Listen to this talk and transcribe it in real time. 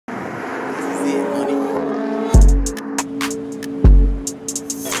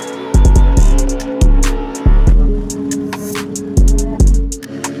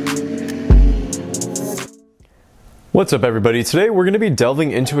What's up everybody? Today we're going to be delving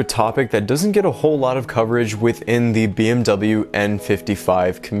into a topic that doesn't get a whole lot of coverage within the BMW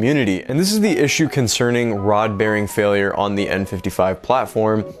N55 community, and this is the issue concerning rod bearing failure on the N55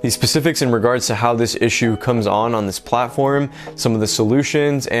 platform, the specifics in regards to how this issue comes on this platform, some of the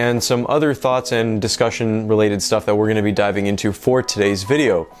solutions, and some other thoughts and discussion related stuff that we're going to be diving into for today's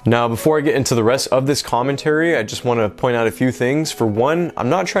video. Now before I get into the rest of this commentary, I just want to point out a few things. For one, I'm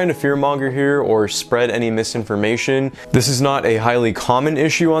not trying to fearmonger here or spread any misinformation. This is not a highly common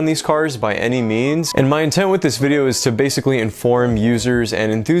issue on these cars by any means, and my intent with this video is to basically inform users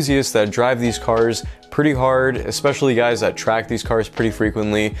and enthusiasts that drive these cars pretty hard, especially guys that track these cars pretty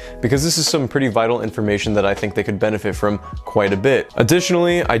frequently, because this is some pretty vital information that I think they could benefit from quite a bit.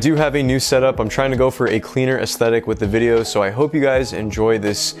 Additionally, I do have a new setup. I'm trying to go for a cleaner aesthetic with the video, so I hope you guys enjoy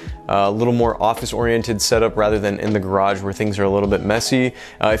this little more office-oriented setup rather than in the garage where things are a little bit messy.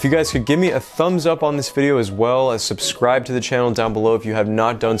 If you guys could give me a thumbs up on this video as well as subscribe to the channel down below if you have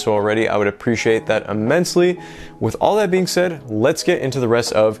not done so already, I would appreciate that immensely. With all that being said, let's get into the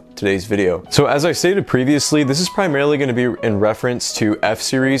rest of today's video. So as I stated previously, this is primarily going to be in reference to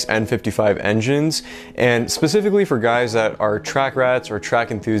F-Series N55 engines, and specifically for guys that are track rats or track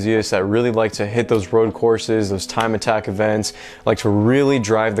enthusiasts that really like to hit those road courses, those time attack events, like to really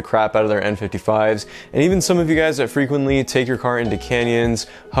drive the crap out of their N55s, and even some of you guys that frequently take your car into canyons,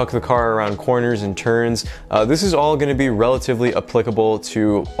 huck the car around corners and turns. This is all going to be relatively applicable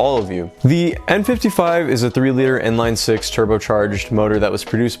to all of you. The N55 is a 3-liter inline-6 turbocharged motor that was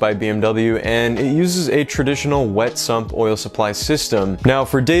produced by BMW, and it uses a traditional wet sump oil supply system. Now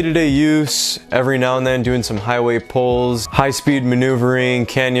for day-to-day use, every now and then doing some highway pulls, high-speed maneuvering,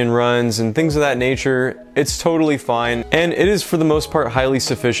 canyon runs, and things of that nature, it's totally fine, and it is for the most part highly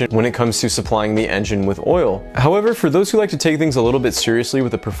sufficient when it comes to supplying the engine with oil. However, for those who like to take things a little bit seriously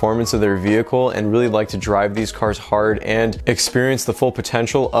with the performance of their vehicle and really like to drive these cars hard and experience the full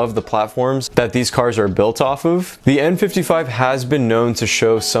potential of the platforms that these cars are built off of, the N55 has been known to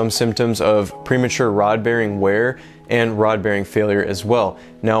show some symptoms of premature rod bearing wear and rod bearing failure as well.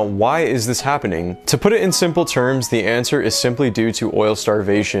 Now, why is this happening? To put it in simple terms, the answer is simply due to oil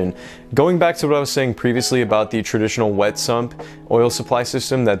starvation. Going back to what I was saying previously about the traditional wet sump oil supply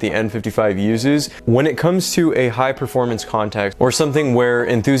system that the N55 uses, when it comes to a high performance context or something where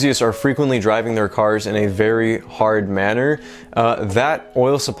enthusiasts are frequently driving their cars in a very hard manner, that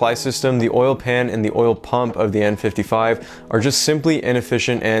oil supply system, the oil pan and the oil pump of the N55 are just simply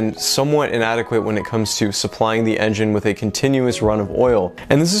inefficient and somewhat inadequate when it comes to supplying the engine with a continuous run of oil.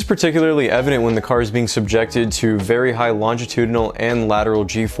 And this is particularly evident when the car is being subjected to very high longitudinal and lateral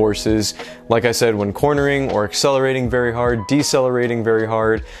G-forces, like I said, when cornering or accelerating very hard, decelerating very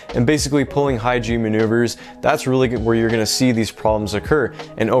hard, and basically pulling high G maneuvers. That's really where you're going to see these problems occur.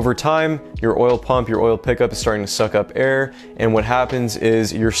 And over time, your oil pump, your oil pickup is starting to suck up air, and what happens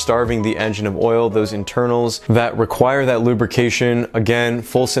is you're starving the engine of oil, those internals that require that lubrication. Again,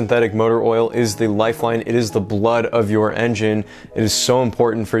 full synthetic motor oil is the lifeline. It is the blood of your engine. It is so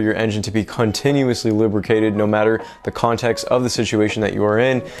important for your engine to be continuously lubricated no matter the context of the situation that you are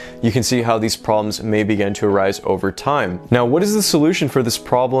in. You can see how these problems may begin to arise over time. Now, what is the solution for this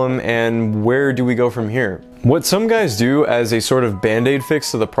problem and where do we go from here? What some guys do as a sort of band-aid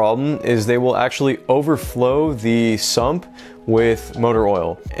fix to the problem is they will actually overflow the sump with motor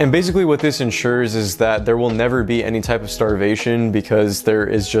oil. And basically what this ensures is that there will never be any type of starvation because there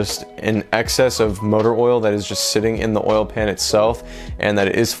is just an excess of motor oil that is just sitting in the oil pan itself and that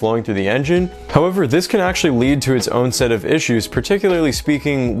it is flowing through the engine. However, this can actually lead to its own set of issues, particularly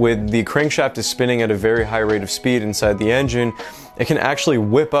speaking when the crankshaft is spinning at a very high rate of speed inside the engine. It can actually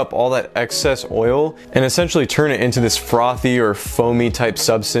whip up all that excess oil and essentially turn it into this frothy or foamy type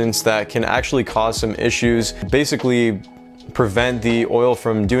substance that can actually cause some issues, basically prevent the oil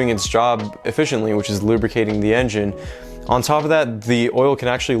from doing its job efficiently, which is lubricating the engine. On top of that, the oil can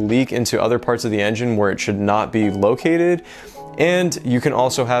actually leak into other parts of the engine where it should not be located. And you can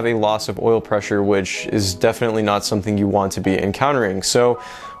also have a loss of oil pressure, which is definitely not something you want to be encountering. So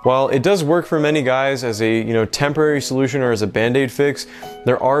while it does work for many guys as a temporary solution or as a band-aid fix,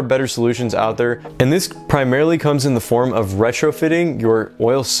 there are better solutions out there. And this primarily comes in the form of retrofitting your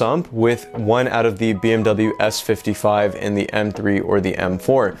oil sump with one out of the BMW S55 and the M3 or the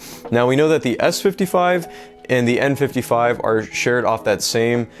M4. Now we know that the S55 and the N55 are shared off that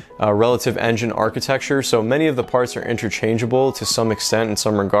same relative engine architecture, so many of the parts are interchangeable to some extent in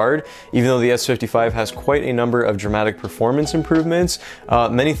some regard. Even though the S55 has quite a number of dramatic performance improvements,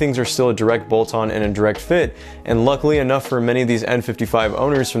 many things are still a direct bolt-on and a direct fit, and luckily enough for many of these N55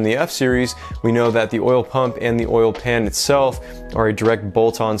 owners from the F-Series, we know that the oil pump and the oil pan itself are a direct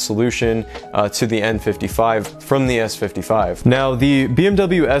bolt-on solution to the N55 from the S55. Now, the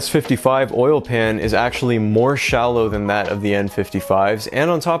BMW S55 oil pan is actually more shallow than that of the N55s,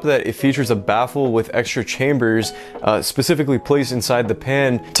 and on top of that, it features a baffle with extra chambers specifically placed inside the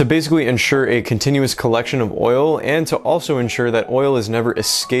pan to basically ensure a continuous collection of oil and to also ensure that oil is never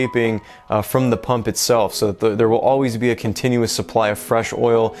escaping from the pump itself, so that there will always be a continuous supply of fresh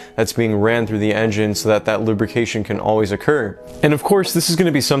oil that's being ran through the engine so that that lubrication can always occur. And of course, this is going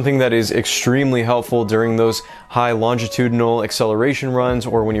to be something that is extremely helpful during those high longitudinal acceleration runs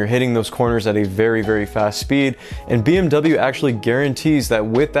or when you're hitting those corners at a very, very fast speed. And BMW actually guarantees that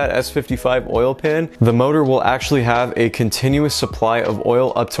with that S55 oil pan, the motor will actually have a continuous supply of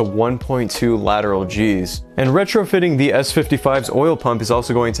oil up to 1.2 lateral Gs. And retrofitting the S55's oil pump is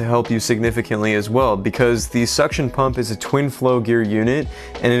also going to help you significantly as well, because the suction pump is a twin flow gear unit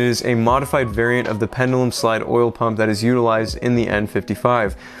and it is a modified variant of the pendulum slide oil pump that is utilized in the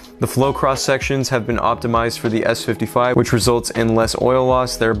N55. The flow cross sections have been optimized for the S55, which results in less oil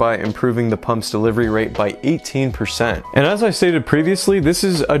loss, thereby improving the pump's delivery rate by 18%. And as I stated previously, this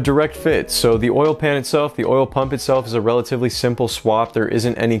is a direct fit. So the oil pan itself, the oil pump itself is a relatively simple swap. There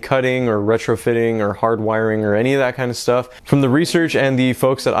isn't any cutting or retrofitting or hard wiring or any of that kind of stuff. From the research and the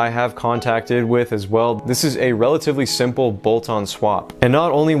folks that I have contacted with as well, this is a relatively simple bolt-on swap. And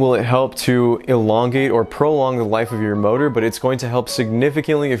not only will it help to elongate or prolong the life of your motor, but it's going to help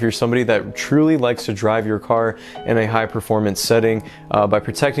significantly if you're somebody that truly likes to drive your car in a high performance setting by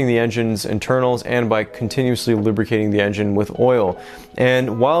protecting the engine's internals and by continuously lubricating the engine with oil.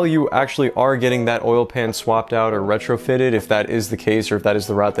 And while you actually are getting that oil pan swapped out or retrofitted, if that is the case or if that is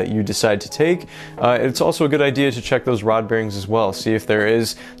the route that you decide to take, it's also a good idea to check those rod bearings as well. See if there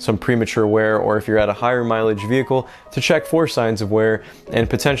is some premature wear, or if you're at a higher mileage vehicle, to check for signs of wear and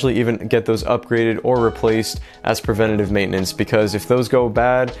potentially even get those upgraded or replaced as preventative maintenance, because if those go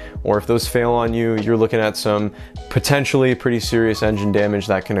bad or if those fail on you, you're looking at some potentially pretty serious engine damage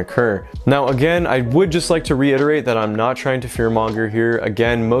that can occur. Now again, I would just like to reiterate that I'm not trying to fearmonger here.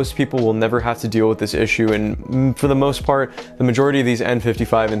 Again, most people will never have to deal with this issue, and for the most part, the majority of these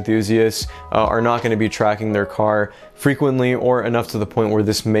N55 enthusiasts are not going to be tracking their car frequently or enough to the point where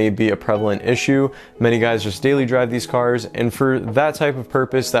this may be a prevalent issue. Many guys just daily drive these cars, and for that type of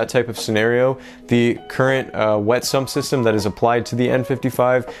purpose, that type of scenario, the current wet sump system that is applied to the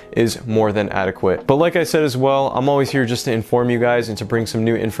N55 is more than adequate. But like I said as well, I'm always here just to inform you guys and to bring some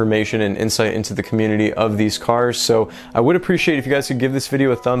new information and insight into the community of these cars. So I would appreciate if you guys could give this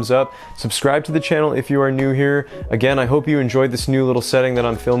video a thumbs up, subscribe to the channel if you are new here. Again, I hope you enjoyed this new little setting that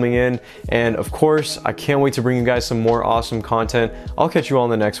I'm filming in, and of course, I can't wait to bring you guys some more awesome content. I'll catch you all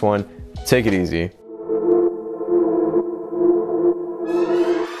in the next one. Take it easy.